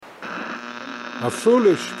A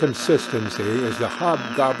foolish consistency is the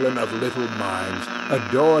hobgoblin of little minds,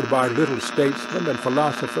 adored by little statesmen and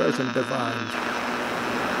philosophers and divines.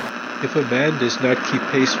 If a man does not keep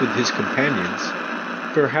pace with his companions,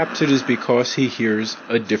 perhaps it is because he hears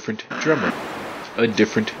a different drummer. A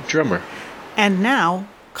different drummer. And now,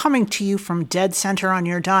 coming to you from dead center on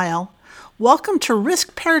your dial, welcome to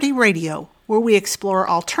Risk Parity Radio, where we explore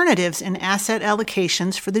alternatives in asset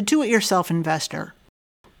allocations for the do-it-yourself investor.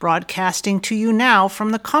 Broadcasting to you now from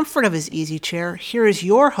the comfort of his easy chair, here is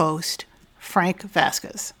your host, Frank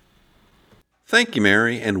Vasquez. Thank you,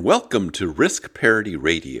 Mary, and welcome to Risk Parity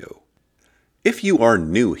Radio. If you are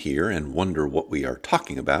new here and wonder what we are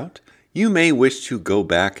talking about, you may wish to go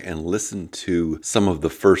back and listen to some of the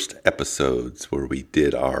first episodes where we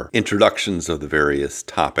did our introductions of the various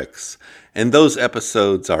topics. And those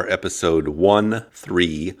episodes are episode 1,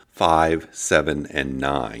 3, 5, 7, and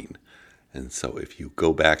 9. And so if you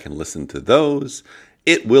go back and listen to those,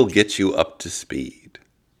 it will get you up to speed.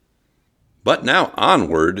 But now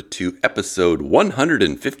onward to episode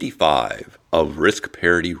 155 of Risk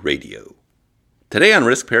Parity Radio. Today on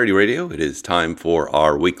Risk Parity Radio, it is time for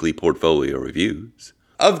our weekly portfolio reviews.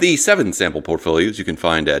 Of the 7 sample portfolios you can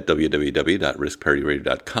find at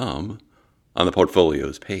www.riskparityradio.com on the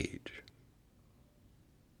portfolios page.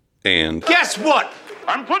 And guess what?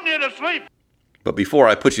 I'm putting you to sleep. But before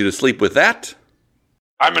I put you to sleep with that,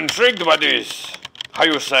 I'm intrigued by these, how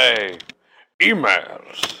you say,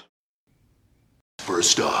 emails.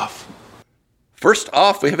 First off,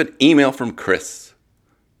 we have an email from Chris.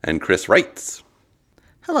 And Chris writes,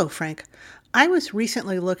 Hello, Frank. I was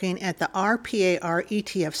recently looking at the RPAR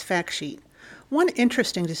ETF's fact sheet. One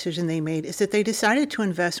interesting decision they made is that they decided to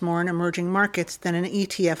invest more in emerging markets than an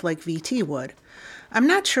ETF like VT would. I'm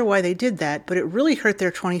not sure why they did that, but it really hurt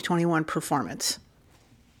their 2021 performance.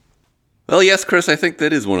 Well, yes, Chris, I think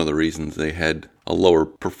that is one of the reasons they had a lower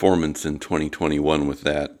performance in 2021 with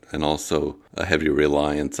that, and also a heavy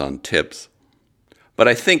reliance on tips. But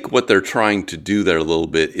I think what they're trying to do there a little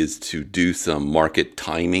bit is to do some market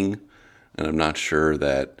timing, and I'm not sure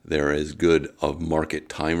that they're as good of market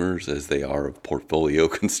timers as they are of portfolio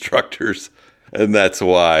constructors. And that's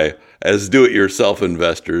why, as do-it-yourself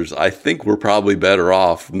investors, I think we're probably better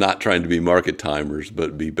off not trying to be market timers,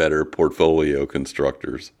 but be better portfolio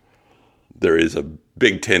constructors. There is a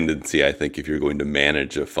big tendency, I think, if you're going to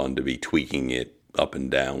manage a fund, to be tweaking it up and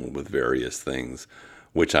down with various things,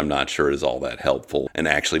 which I'm not sure is all that helpful and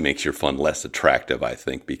actually makes your fund less attractive, I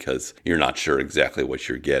think, because you're not sure exactly what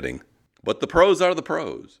you're getting. But the pros are the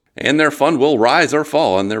pros, and their fund will rise or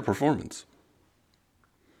fall on their performance.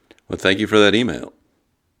 Well, thank you for that email.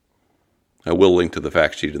 I will link to the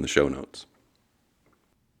fact sheet in the show notes.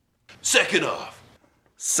 Second off,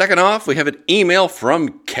 we have an email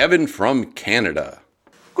from Kevin from Canada.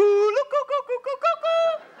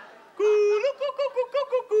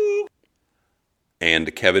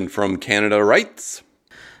 And Kevin from Canada writes,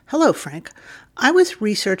 Hello, Frank. I was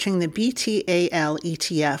researching the BTAL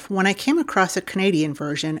ETF when I came across a Canadian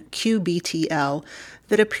version, QBTL,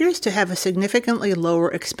 that appears to have a significantly lower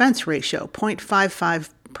expense ratio,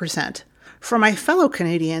 0.55%. For my fellow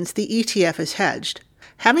Canadians, the ETF is hedged.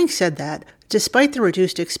 Having said that, despite the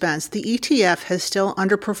reduced expense, the ETF has still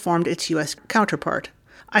underperformed its U.S. counterpart.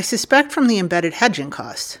 I suspect from the embedded hedging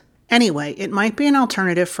costs. Anyway, it might be an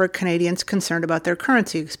alternative for Canadians concerned about their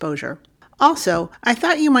currency exposure. Also, I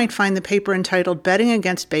thought you might find the paper entitled Betting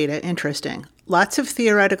Against Beta interesting. Lots of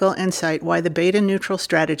theoretical insight why the beta-neutral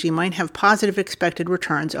strategy might have positive expected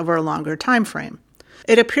returns over a longer time frame.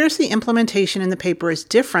 It appears the implementation in the paper is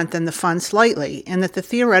different than the fund slightly, in that the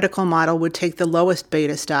theoretical model would take the lowest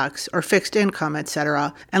beta stocks, or fixed income,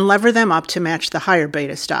 etc., and lever them up to match the higher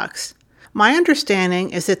beta stocks. My understanding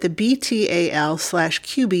is that the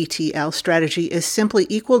BTAL/QBTL strategy is simply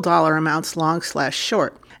equal dollar amounts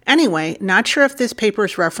long/short. Anyway, not sure if this paper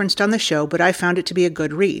is referenced on the show, but I found it to be a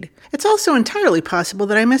good read. It's also entirely possible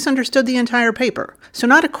that I misunderstood the entire paper. So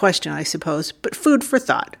not a question, I suppose, but food for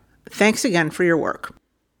thought. Thanks again for your work.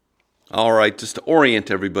 All right, just to orient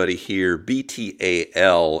everybody here,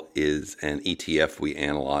 BTAL is an ETF we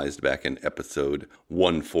analyzed back in episode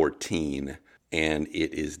 114, and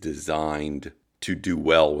it is designed to do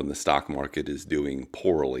well when the stock market is doing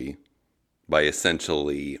poorly by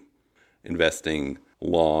essentially investing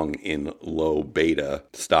long in low beta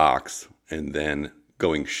stocks and then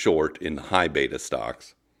going short in high beta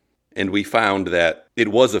stocks. And we found that it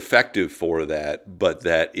was effective for that, but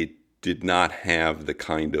that it did not have the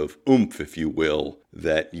kind of oomph, if you will,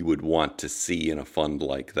 that you would want to see in a fund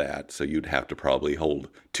like that. So you'd have to probably hold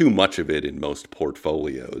too much of it in most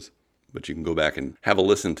portfolios. but you can go back and have a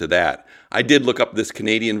listen to that. I did look up this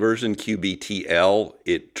Canadian version, QBTL.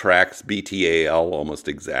 It tracks BTAL almost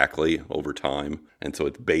exactly over time, and so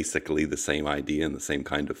it's basically the same idea and the same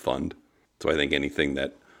kind of fund. So I think anything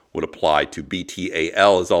that would apply to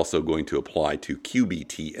BTAL is also going to apply to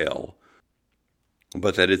QBTL.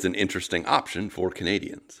 But that is an interesting option for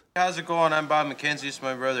Canadians. How's it going? I'm Bob McKenzie. It's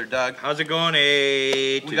my brother Doug. How's it going,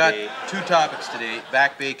 We got two topics today,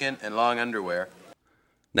 back bacon and long underwear.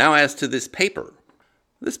 Now as to this paper.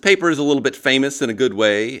 This paper is a little bit famous in a good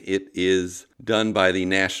way. It is done by the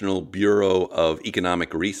National Bureau of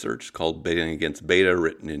Economic Research, called Betting Against Beta,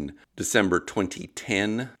 written in December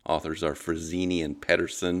 2010. Authors are Frazzini and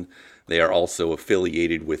Pedersen. They are also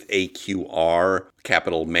affiliated with AQR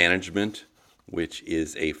Capital Management, which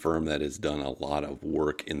is a firm that has done a lot of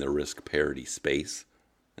work in the risk parity space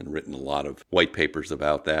and written a lot of white papers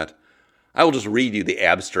about that. I will just read you the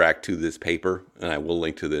abstract to this paper, and I will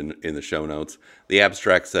link to it in the show notes. The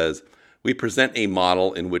abstract says, "We present a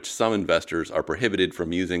model in which some investors are prohibited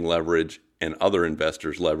from using leverage and other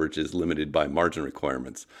investors' leverage is limited by margin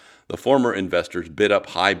requirements. The former investors bid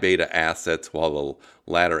up high beta assets while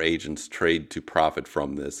the latter agents trade to profit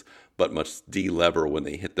from this, but must de-lever when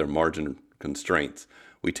they hit their margin constraints.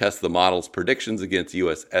 We test the model's predictions against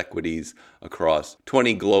U.S. equities across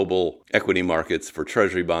 20 global equity markets for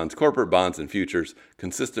treasury bonds, corporate bonds, and futures.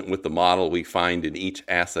 Consistent with the model, we find in each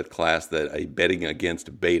asset class that a betting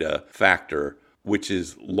against beta factor, which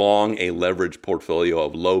is long a leveraged portfolio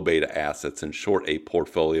of low beta assets and short a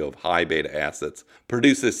portfolio of high beta assets,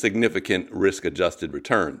 produces significant risk-adjusted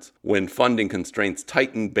returns. When funding constraints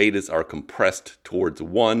tighten, betas are compressed towards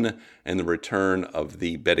 1, and the return of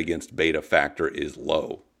the bet against beta factor is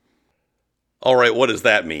low." All right, what does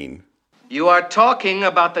that mean? You are talking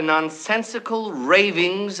about the nonsensical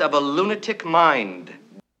ravings of a lunatic mind.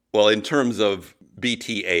 Well, in terms of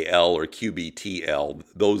BTAL or QBTL,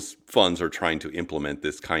 those funds are trying to implement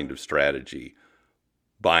this kind of strategy,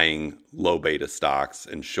 buying low beta stocks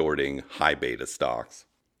and shorting high beta stocks.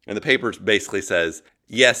 And the paper basically says,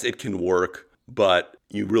 yes, it can work, but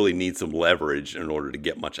you really need some leverage in order to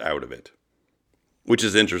get much out of it. Which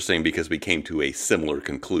is interesting because we came to a similar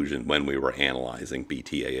conclusion when we were analyzing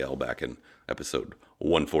BTAL back in episode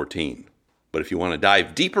 114. But if you want to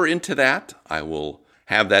dive deeper into that, I will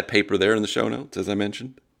have that paper there in the show notes, as I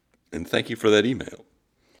mentioned. And thank you for that email.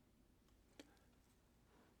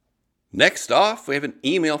 Next off, we have an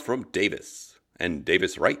email from Davis. And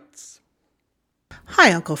Davis writes,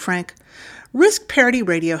 Hi, Uncle Frank. Risk Parity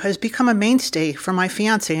Radio has become a mainstay for my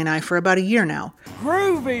fiancé and I for about a year now.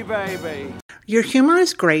 Groovy, baby! Your humor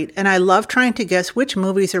is great, and I love trying to guess which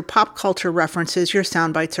movies or pop culture references your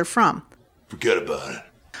sound bites are from. Forget about it.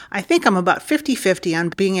 I think I'm about 50-50 on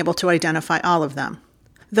being able to identify all of them.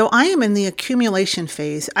 Though I am in the accumulation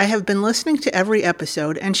phase, I have been listening to every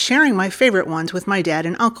episode and sharing my favorite ones with my dad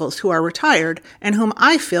and uncles who are retired and whom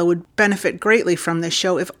I feel would benefit greatly from this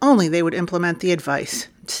show if only they would implement the advice.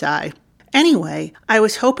 Sigh. Anyway, I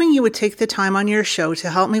was hoping you would take the time on your show to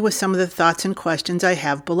help me with some of the thoughts and questions I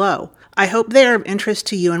have below. I hope they are of interest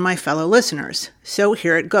to you and my fellow listeners. So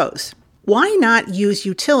here it goes. Why not use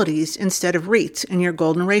utilities instead of REITs in your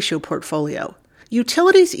golden ratio portfolio?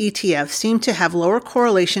 Utilities ETFs seem to have lower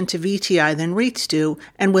correlation to VTI than REITs do,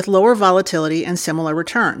 and with lower volatility and similar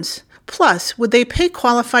returns. Plus, would they pay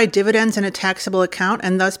qualified dividends in a taxable account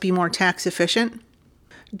and thus be more tax efficient?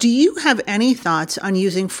 Do you have any thoughts on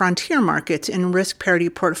using frontier markets in risk parity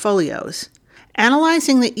portfolios?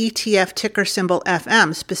 Analyzing the ETF ticker symbol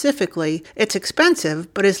FM specifically, it's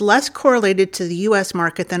expensive, but is less correlated to the U.S.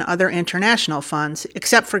 market than other international funds,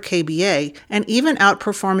 except for KBA, and even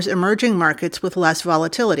outperforms emerging markets with less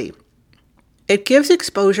volatility. It gives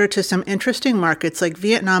exposure to some interesting markets like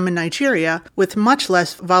Vietnam and Nigeria with much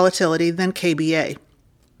less volatility than KBA.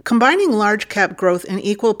 Combining large cap growth in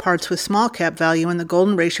equal parts with small cap value in the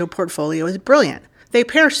golden ratio portfolio is brilliant. They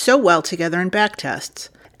pair so well together in backtests.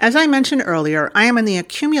 As I mentioned earlier, I am in the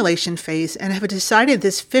accumulation phase and have decided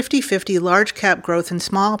this 50-50 large cap growth and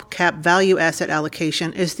small cap value asset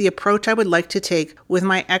allocation is the approach I would like to take with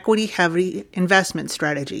my equity-heavy investment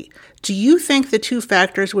strategy. Do you think the two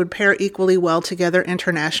factors would pair equally well together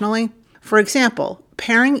internationally? For example,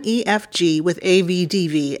 pairing EFG with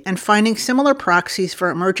AVDV and finding similar proxies for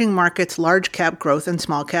emerging markets' large cap growth and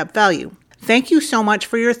small cap value. Thank you so much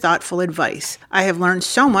for your thoughtful advice. I have learned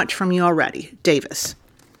so much from you already. Davis.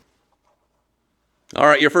 All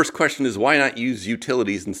right, your first question is why not use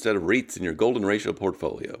utilities instead of REITs in your golden ratio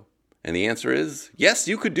portfolio? And the answer is yes,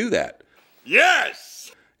 you could do that.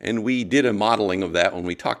 Yes! And we did a modeling of that when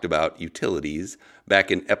we talked about utilities back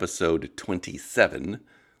in episode 27.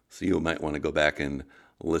 So you might want to go back and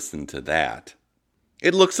listen to that.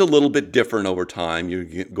 It looks a little bit different over time.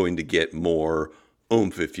 You're going to get more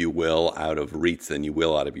oomph, if you will, out of REITs than you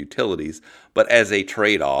will out of utilities. But as a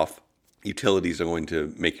trade-off, utilities are going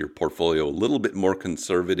to make your portfolio a little bit more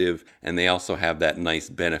conservative, and they also have that nice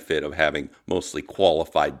benefit of having mostly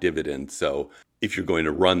qualified dividends. So if you're going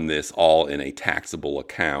to run this all in a taxable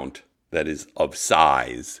account that is of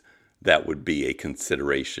size, that would be a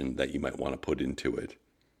consideration that you might want to put into it.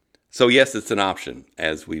 So yes, it's an option.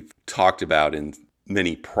 As we've talked about in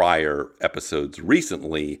many prior episodes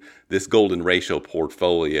recently, this golden ratio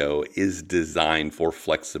portfolio is designed for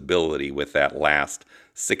flexibility with that last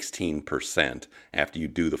 16% after you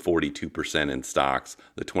do the 42% in stocks,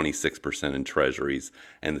 the 26% in treasuries,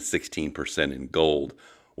 and the 16% in gold.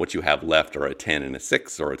 What you have left are a 10 and a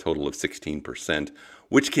 6, or a total of 16%,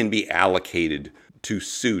 which can be allocated to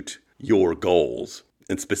suit your goals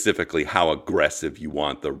and specifically how aggressive you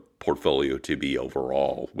want the portfolio to be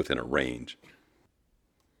overall within a range.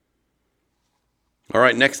 All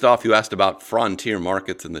right, next off, you asked about Frontier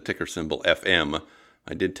Markets and the ticker symbol FM.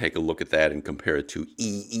 I did take a look at that and compare it to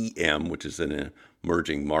EEM, which is an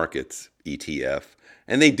emerging markets ETF.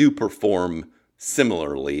 And they do perform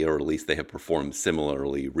similarly, or at least they have performed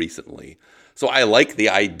similarly recently. So I like the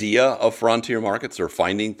idea of frontier markets, or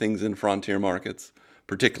finding things in frontier markets,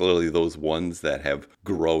 particularly those ones that have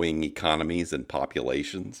growing economies and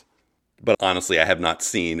populations. But honestly, I have not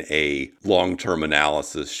seen a long-term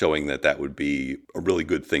analysis showing that that would be a really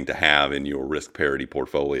good thing to have in your risk parity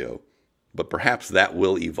portfolio. But perhaps that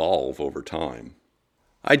will evolve over time.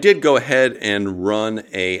 I did go ahead and run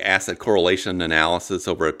a asset correlation analysis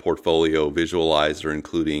over at Portfolio Visualizer,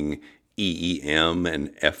 including EEM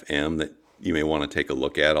and FM that you may want to take a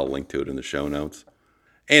look at. I'll link to it in the show notes.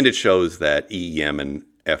 And it shows that EEM and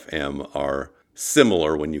FM are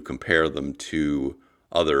similar when you compare them to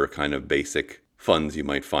other kind of basic funds you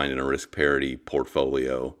might find in a risk parity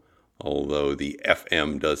portfolio, although the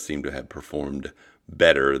FM does seem to have performed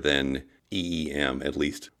better than EEM, at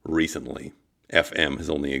least recently. FM has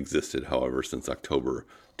only existed, however, since October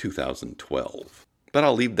 2012. But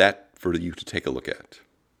I'll leave that for you to take a look at.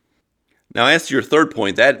 Now, as to your third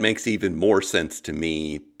point, that makes even more sense to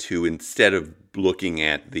me to, instead of looking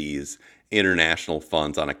at these international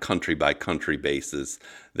funds on a country-by-country basis,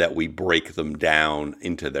 that we break them down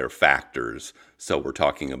into their factors. So we're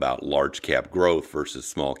talking about large cap growth versus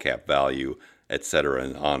small cap value, etc.,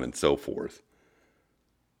 and on and so forth.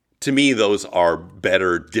 To me, those are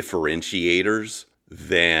better differentiators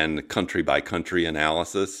than country-by-country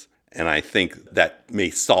analysis. And I think that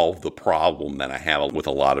may solve the problem that I have with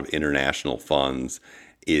a lot of international funds,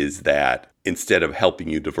 is that instead of helping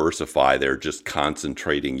you diversify, they're just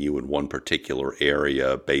concentrating you in one particular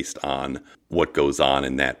area based on what goes on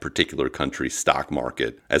in that particular country's stock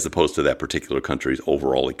market, as opposed to that particular country's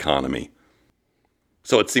overall economy.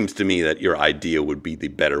 So it seems to me that your idea would be the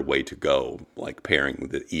better way to go, like pairing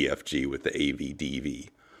the EFG with the AVDV.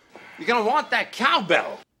 You're gonna want that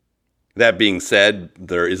cowbell. That being said,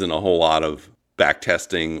 there isn't a whole lot of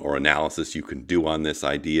backtesting or analysis you can do on this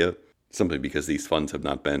idea, simply because these funds have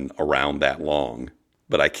not been around that long.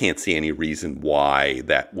 But I can't see any reason why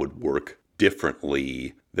that would work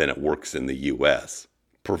differently than it works in the US,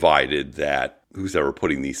 provided that who's ever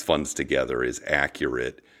putting these funds together is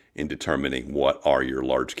accurate in determining what are your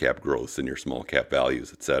large cap growths and your small cap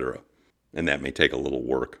values, etc. And that may take a little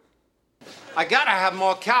work. I gotta have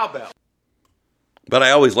more cowbell. But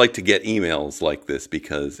I always like to get emails like this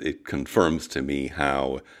because it confirms to me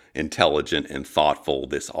how intelligent and thoughtful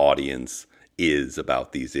this audience is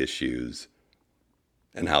about these issues,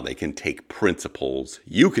 and how they can take principles,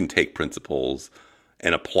 you can take principles,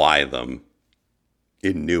 and apply them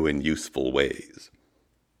in new and useful ways.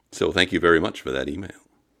 So thank you very much for that email.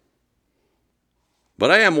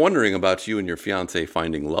 But I am wondering about you and your fiancé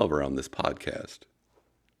finding love around this podcast.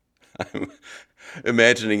 I'm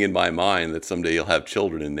imagining in my mind that someday you'll have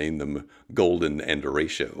children and name them Golden and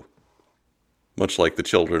Horatio. Much like the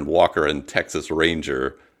children Walker and Texas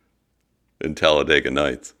Ranger in Talladega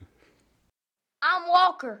Nights. I'm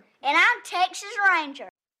Walker. And I'm Texas Ranger.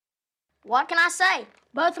 What can I say?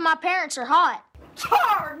 Both of my parents are hot.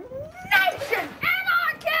 Tarnation!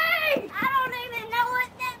 Anarchy! I don't even know what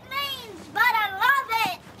that means, but I love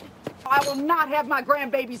it. I will not have my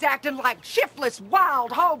grandbabies acting like shiftless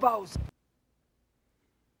wild hobos.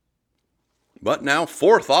 But now,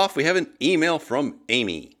 fourth off, we have an email from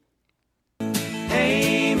Amy.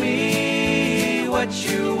 Amy, what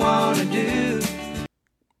you wanna do?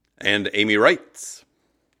 And Amy writes,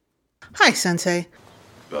 Hi, Sensei.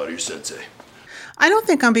 Howdy, Sensei. I don't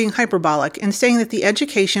think I'm being hyperbolic in saying that the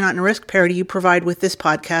education on risk parity you provide with this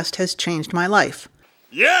podcast has changed my life.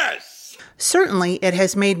 Yes! Certainly, it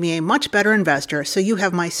has made me a much better investor, so you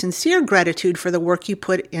have my sincere gratitude for the work you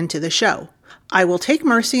put into the show. I will take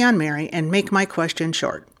mercy on Mary and make my question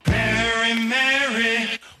short.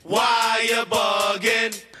 Mary, why you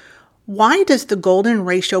bugging? Why does the Golden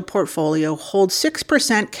Ratio portfolio hold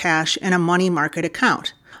 6% cash in a money market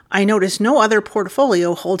account? I notice no other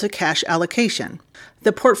portfolio holds a cash allocation.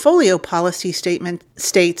 The portfolio policy statement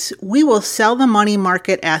states, we will sell the money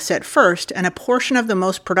market asset first and a portion of the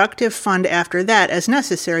most productive fund after that as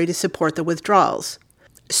necessary to support the withdrawals.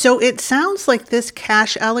 So it sounds like this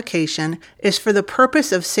cash allocation is for the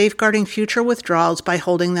purpose of safeguarding future withdrawals by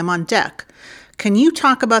holding them on deck. Can you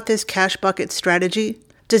talk about this cash bucket strategy?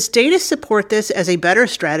 Does data support this as a better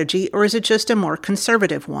strategy, or is it just a more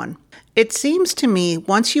conservative one? It seems to me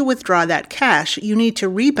once you withdraw that cash, you need to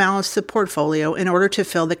rebalance the portfolio in order to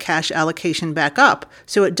fill the cash allocation back up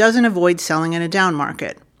so it doesn't avoid selling in a down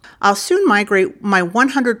market. I'll soon migrate my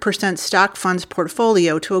 100% stock funds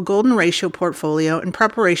portfolio to a Golden Ratio portfolio in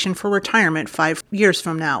preparation for retirement 5 years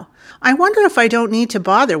from now. I wonder if I don't need to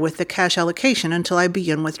bother with the cash allocation until I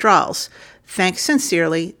begin withdrawals. Thanks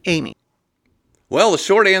sincerely, Amy. Well, the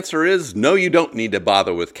short answer is no, you don't need to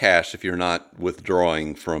bother with cash if you're not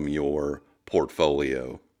withdrawing from your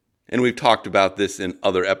portfolio. And we've talked about this in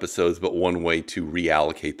other episodes, but one way to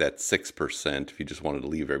reallocate that 6%, if you just wanted to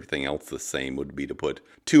leave everything else the same, would be to put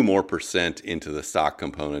 2% more into the stock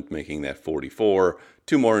component, making that 44,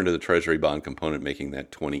 2 more into the treasury bond component, making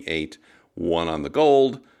that 28, 1 on the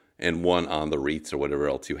gold, and 1 on the REITs or whatever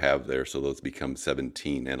else you have there. So those become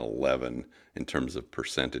 17 and 11 in terms of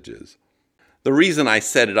percentages. The reason I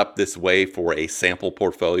set it up this way for a sample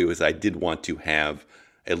portfolio is I did want to have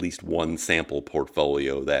at least one sample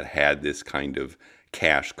portfolio that had this kind of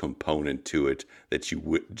cash component to it that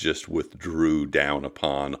you just withdrew down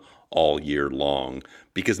upon all year long,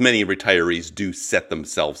 because many retirees do set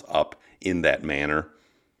themselves up in that manner.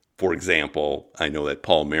 For example, I know that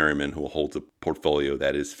Paul Merriman, who holds a portfolio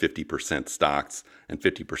that is 50% stocks and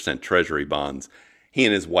 50% treasury bonds, he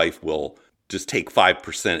and his wife will just take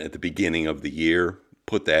 5% at the beginning of the year,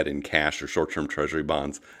 put that in cash or short-term treasury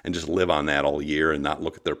bonds, and just live on that all year and not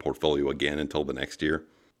look at their portfolio again until the next year.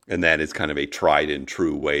 And that is kind of a tried and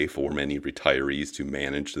true way for many retirees to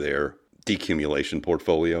manage their decumulation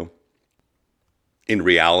portfolio. In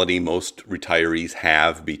reality, most retirees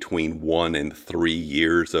have between 1 and 3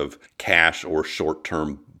 years of cash or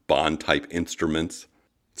short-term bond-type instruments.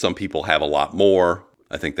 Some people have a lot more.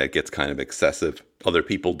 I think that gets kind of excessive. Other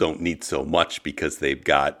people don't need so much because they've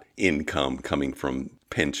got income coming from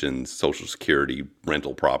pensions, Social Security,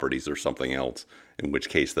 rental properties, or something else, in which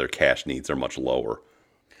case their cash needs are much lower.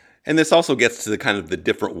 And this also gets to the kind of the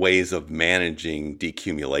different ways of managing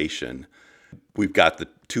decumulation. We've got the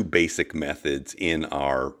 2 basic methods in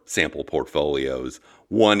our sample portfolios.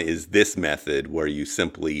 One is this method where you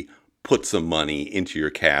simply put some money into your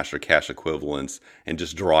cash or cash equivalents and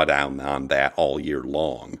just draw down on that all year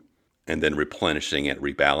long, and then replenishing at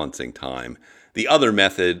rebalancing time. The other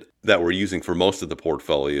method that we're using for most of the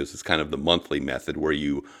portfolios is kind of the monthly method, where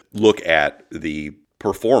you look at the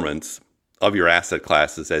performance of your asset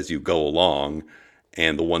classes as you go along,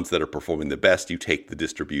 and the ones that are performing the best, you take the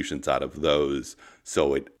distributions out of those,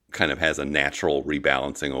 so it kind of has a natural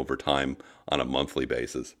rebalancing over time on a monthly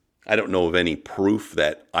basis. I don't know of any proof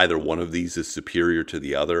that either one of these is superior to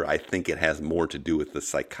the other. I think it has more to do with the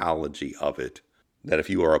psychology of it. That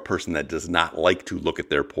if you are a person that does not like to look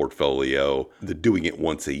at their portfolio, doing it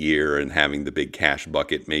once a year and having the big cash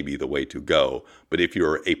bucket may be the way to go. But if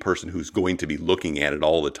you're a person who's going to be looking at it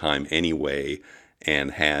all the time anyway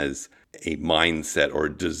and has a mindset or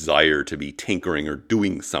a desire to be tinkering or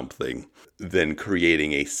doing something, then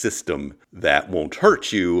creating a system that won't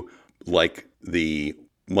hurt you, like the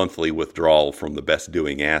monthly withdrawal from the best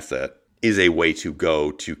doing asset, is a way to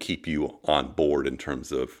go to keep you on board in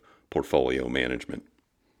terms of portfolio management.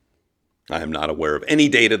 I am not aware of any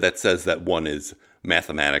data that says that one is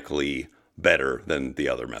mathematically better than the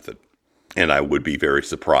other method. And I would be very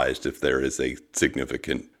surprised if there is a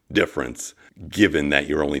significant difference, given that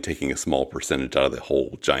you're only taking a small percentage out of the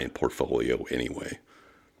whole giant portfolio anyway.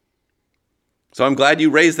 So I'm glad you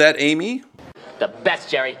raised that, Amy. The best,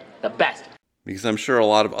 Jerry. The best. Because I'm sure a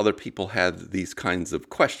lot of other people had these kinds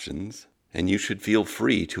of questions, and you should feel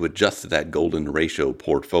free to adjust that Golden Ratio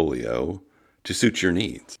portfolio to suit your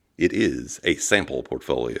needs. It is a sample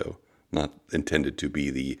portfolio, not intended to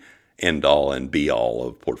be the end-all and be-all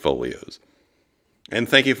of portfolios. And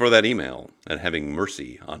thank you for that email, and having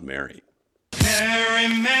mercy on Mary. Mary,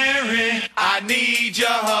 Mary, I need your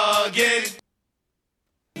hugging.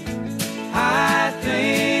 I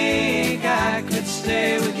think I could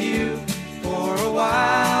stay with you for a while.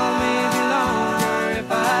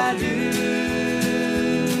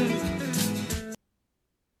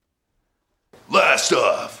 Last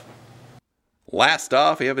off. Last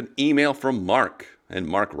off, we have an email from Mark, and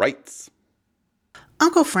Mark writes,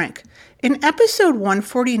 Uncle Frank, in episode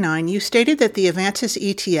 149, you stated that the Avantis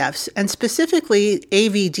ETFs, and specifically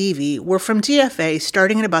AVDV, were from DFA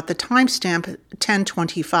starting at about the timestamp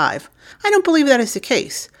 1025. I don't believe that is the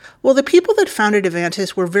case. Well, the people that founded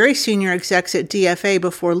Avantis were very senior execs at DFA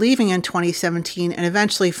before leaving in 2017 and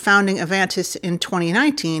eventually founding Avantis in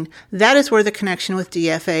 2019. That is where the connection with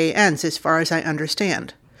DFA ends, as far as I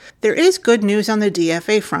understand. There is good news on the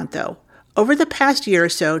DFA front, though. Over the past year or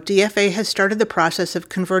so, DFA has started the process of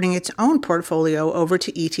converting its own portfolio over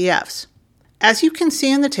to ETFs. As you can see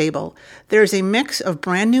in the table, there is a mix of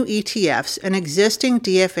brand new ETFs and existing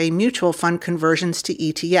DFA mutual fund conversions to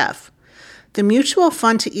ETF. The mutual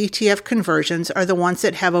fund to ETF conversions are the ones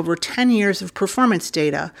that have over 10 years of performance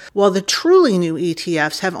data, while the truly new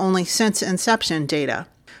ETFs have only since inception data.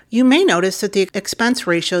 You may notice that the expense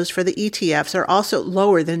ratios for the ETFs are also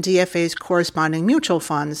lower than DFA's corresponding mutual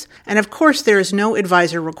funds, and of course there is no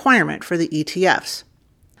advisor requirement for the ETFs.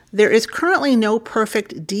 There is currently no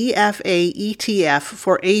perfect DFA ETF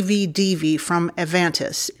for AVDV from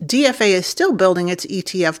Avantis. DFA is still building its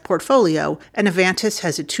ETF portfolio, and Avantis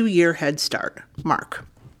has a 2-year head start. Mark.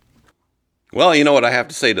 Well, you know what I have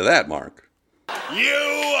to say to that, Mark.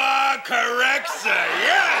 You are correct, sir.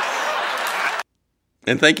 Yes!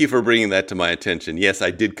 And thank you for bringing that to my attention. Yes, I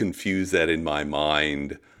did confuse that in my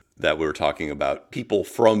mind, that we were talking about people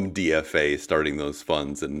from DFA starting those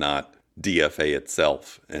funds and not DFA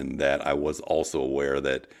itself, and that I was also aware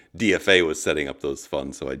that DFA was setting up those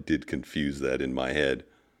funds, so I did confuse that in my head.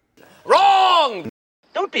 Wrong!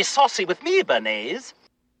 Don't be saucy with me, Bernays.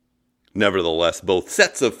 Nevertheless, both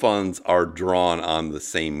sets of funds are drawn on the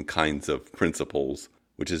same kinds of principles,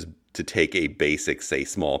 which is to take a basic, say,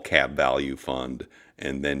 small cap value fund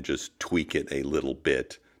and then just tweak it a little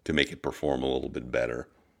bit to make it perform a little bit better.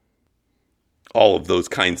 All of those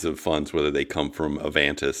kinds of funds, whether they come from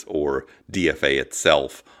Avantis or DFA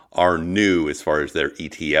itself, are new as far as their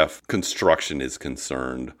ETF construction is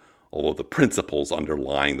concerned, although the principles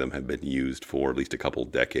underlying them have been used for at least a couple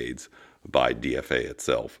decades by DFA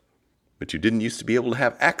itself. But you didn't used to be able to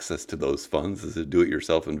have access to those funds as a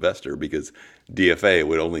do-it-yourself investor because DFA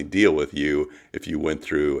would only deal with you if you went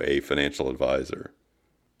through a financial advisor.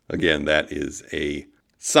 Again, that is a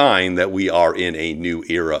sign that we are in a new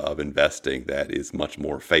era of investing that is much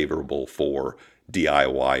more favorable for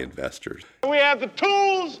DIY investors. We have the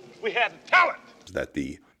tools, we have the talent. That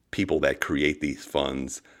the people that create these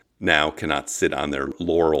funds now cannot sit on their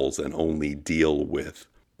laurels and only deal with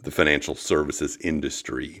the financial services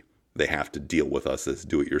industry. They have to deal with us as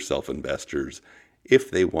do-it-yourself investors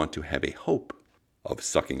if they want to have a hope of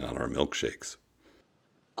sucking on our milkshakes.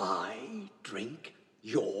 I drink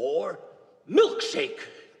your milkshake.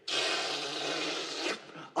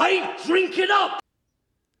 I drink it up!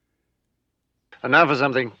 And now for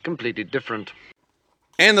something completely different.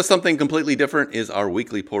 And the something completely different is our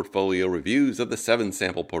weekly portfolio reviews of the 7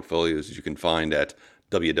 sample portfolios you can find at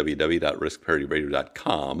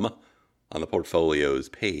www.riskparityradio.com on the portfolios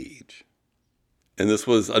page. And this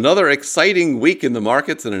was another exciting week in the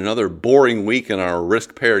markets and another boring week in our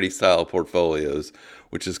risk parity style portfolios,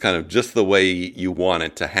 which is kind of just the way you want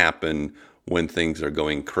it to happen when things are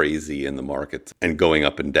going crazy in the markets and going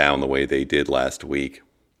up and down the way they did last week.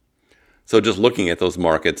 So just looking at those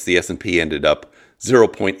markets, the S&P ended up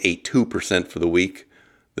 0.82% for the week.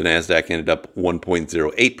 The NASDAQ ended up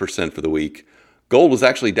 1.08% for the week. Gold was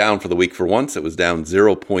actually down for the week for once. It was down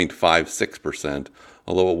 0.56%,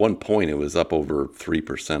 although at one point it was up over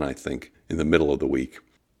 3%, I think, in the middle of the week.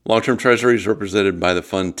 Long-term treasuries represented by the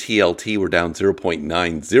fund TLT were down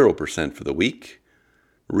 0.90% for the week.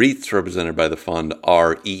 REITs represented by the fund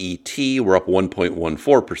REET were up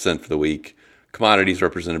 1.14% for the week. Commodities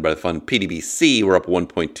represented by the fund PDBC were up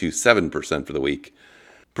 1.27% for the week.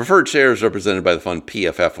 Preferred shares represented by the fund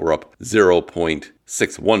PFF were up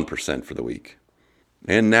 0.61% for the week.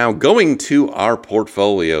 And now going to our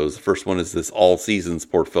portfolios. The first one is this all seasons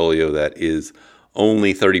portfolio that is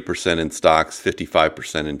only 30% in stocks,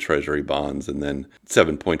 55% in treasury bonds, and then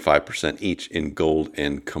 7.5% each in gold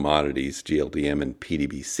and commodities, GLDM and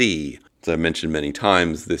PDBC. As I mentioned many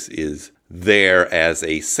times, this is there as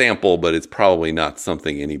a sample, but it's probably not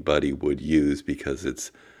something anybody would use because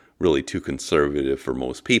it's really too conservative for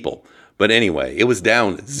most people. But anyway, it was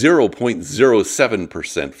down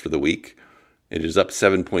 0.07% for the week. It is up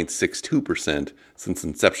 7.62% since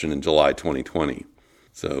inception in July 2020.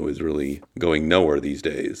 So it was really going nowhere these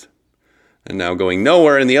days. And now going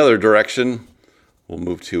nowhere in the other direction, we'll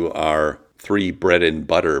move to our three bread and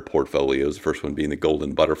butter portfolios. The first one being the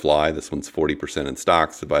Golden Butterfly. This one's 40% in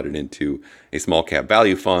stocks, divided into a small cap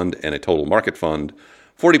value fund and a total market fund.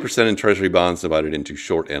 40% in treasury bonds, divided into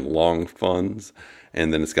short and long funds.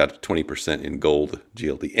 And then it's got 20% in gold,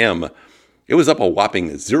 GLDM. It was up a whopping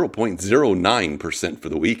 0.09% for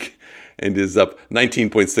the week and is up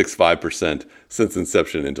 19.65% since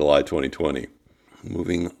inception in July 2020.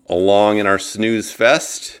 Moving along in our snooze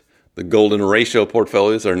fest, the Golden Ratio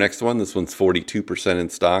portfolio is our next one. This one's 42% in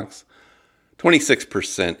stocks,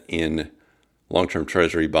 26% in long-term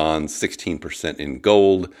treasury bonds, 16% in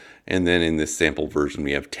gold, and then in this sample version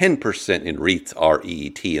we have 10% in REITs,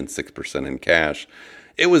 REET, and 6% in cash.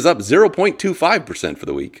 It was up 0.25% for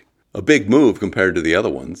the week, a big move compared to the other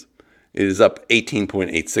ones. It is up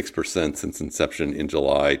 18.86% since inception in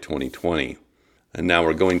July 2020. And now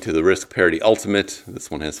we're going to the Risk Parity Ultimate.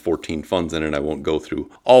 This one has 14 funds in it. I won't go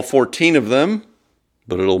through all 14 of them,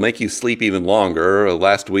 but it'll make you sleep even longer.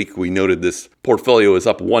 Last week we noted this portfolio is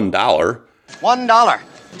up $1. $1.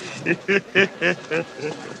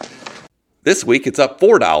 This week it's up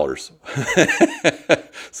 $4.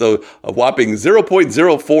 So a whopping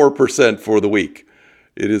 0.04% for the week.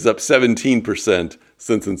 It is up 17%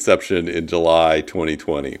 since inception in July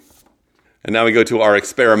 2020. And now we go to our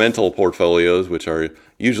experimental portfolios, which are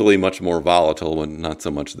usually much more volatile, but not so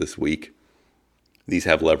much this week. These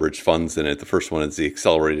have leveraged funds in it. The first one is the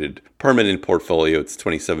Accelerated Permanent Portfolio. It's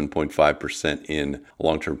 27.5% in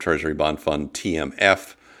long-term treasury bond fund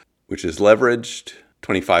TMF, which is leveraged.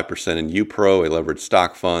 25% in UPRO, a leveraged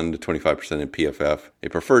stock fund, 25% in PFF, a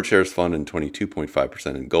preferred shares fund, and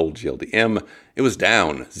 22.5% in gold GLDM. It was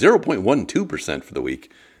down 0.12% for the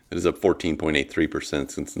week. It is up 14.83%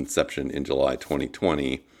 since inception in July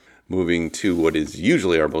 2020. Moving to what is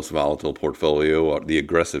usually our most volatile portfolio, the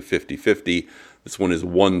Aggressive 50/50. This one is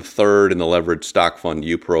 1/3 in the leveraged stock fund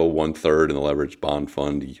UPRO, 1/3 in the leveraged bond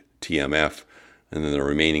fund TMF, and then the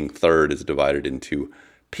remaining third is divided into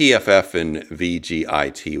PFF and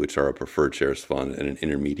VGIT, which are a preferred shares fund and an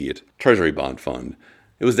intermediate treasury bond fund.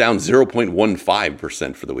 It was down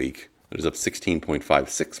 0.15% for the week. It is up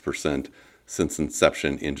 16.56% since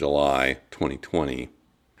inception in July 2020.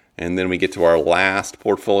 And then we get to our last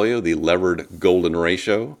portfolio, the Levered Golden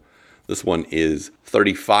Ratio. This one is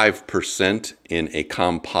 35% in a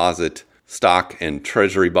composite stock and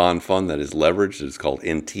treasury bond fund that is leveraged. It's called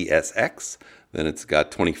NTSX. Then it's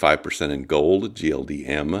got 25% in gold,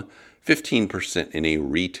 GLDM, 15% in a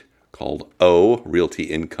REIT called O, Realty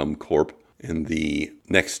Income Corp. And the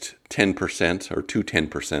next 10%, or two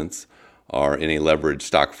 10%, are in a leveraged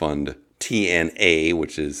stock fund, TNA,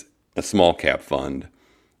 which is a small cap fund,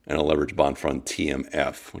 and a leveraged bond fund,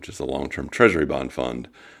 TMF, which is a long-term treasury bond fund.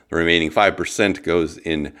 The remaining 5% goes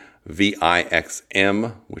in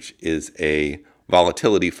VIXM, which is a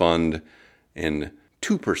volatility fund, and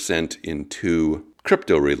 2% into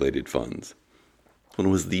crypto-related funds. One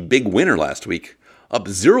was the big winner last week, up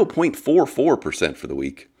 0.44% for the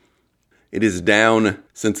week. It is down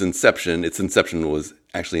since inception. Its inception was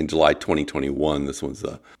actually in July 2021. This one's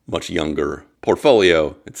a much younger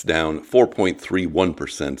portfolio. It's down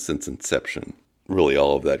 4.31% since inception. Really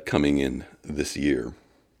all of that coming in this year.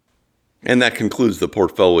 And that concludes the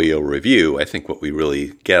portfolio review. I think what we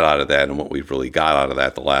really get out of that, and what we've really got out of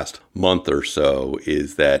that the last month or so,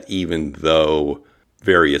 is that even though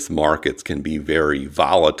various markets can be very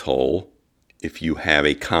volatile, if you have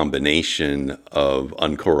a combination of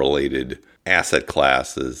uncorrelated asset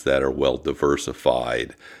classes that are well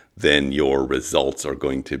diversified, then your results are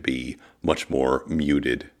going to be much more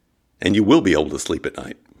muted, and you will be able to sleep at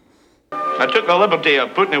night. I took the liberty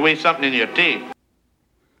of putting away something in your tea.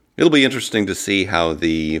 It'll be interesting to see how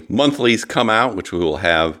the monthlies come out, which we will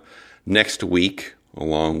have next week,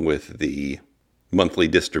 along with the monthly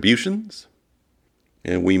distributions.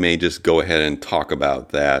 And we may just go ahead and talk about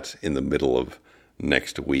that in the middle of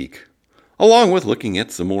next week, along with looking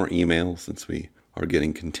at some more emails, since we are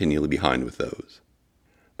getting continually behind with those.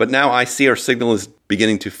 But now I see our signal is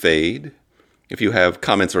beginning to fade. If you have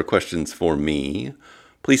comments or questions for me,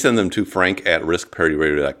 please send them to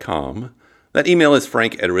frank@riskparityradio.com. That email is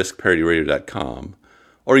frank@riskparityradio.com.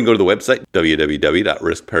 Or you can go to the website,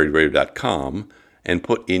 www.riskparityradio.com, and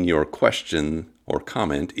put in your question or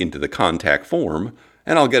comment into the contact form,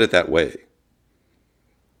 and I'll get it that way.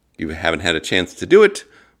 If you haven't had a chance to do it,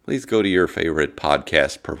 please go to your favorite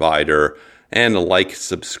podcast provider and like,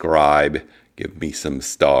 subscribe, give me some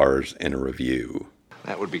stars and a review.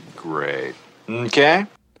 That would be great. Okay.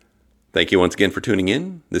 Thank you once again for tuning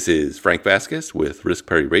in. This is Frank Vasquez with Risk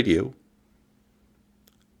Parity Radio,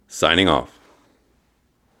 signing off.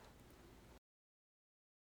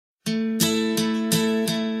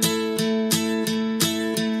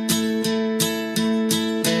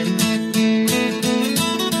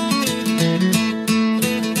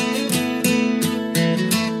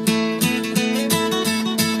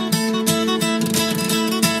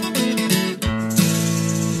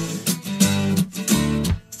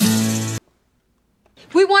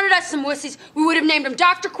 us some wussies, we would have named them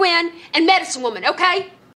Dr. Quinn and Medicine Woman,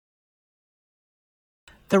 okay?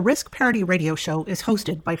 The Risk Parity Radio Show is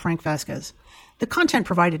hosted by Frank Vasquez. The content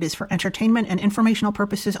provided is for entertainment and informational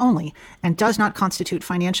purposes only and does not constitute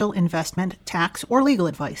financial, investment, tax, or legal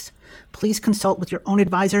advice. Please consult with your own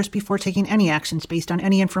advisors before taking any actions based on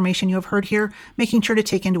any information you have heard here, making sure to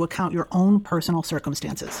take into account your own personal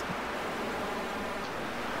circumstances.